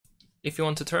If you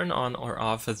want to turn on or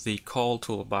off the Call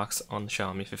Toolbox on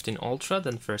Xiaomi 15 Ultra,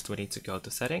 then first we need to go to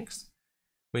Settings.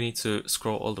 We need to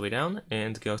scroll all the way down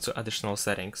and go to Additional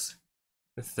Settings.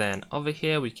 Then over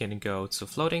here we can go to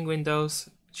Floating Windows,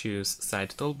 choose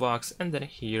Side Toolbox, and then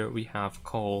here we have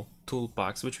Call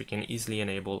Toolbox, which we can easily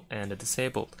enable and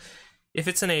disable. If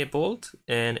it's enabled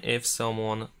and if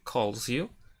someone calls you,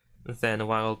 then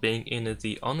while being in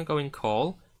the ongoing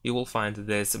call, you will find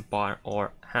this bar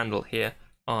or handle here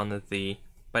on the,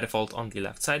 by default on the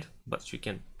left side, but you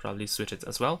can probably switch it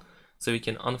as well. So we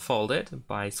can unfold it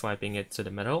by swiping it to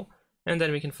the middle, and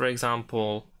then we can, for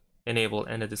example, enable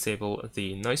and disable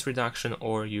the noise reduction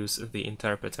or use the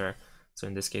interpreter. So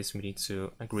in this case, we need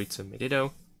to agree to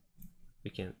Medido.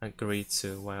 We can agree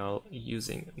to while use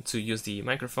the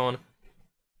microphone.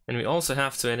 And we also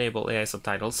have to enable AI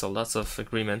subtitles, so lots of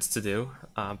agreements to do,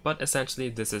 but essentially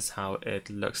this is how it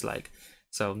looks like.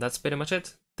 So that's pretty much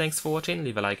it. Thanks for watching,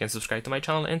 leave a like and subscribe to my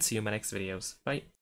channel, and see you in my next videos. Bye!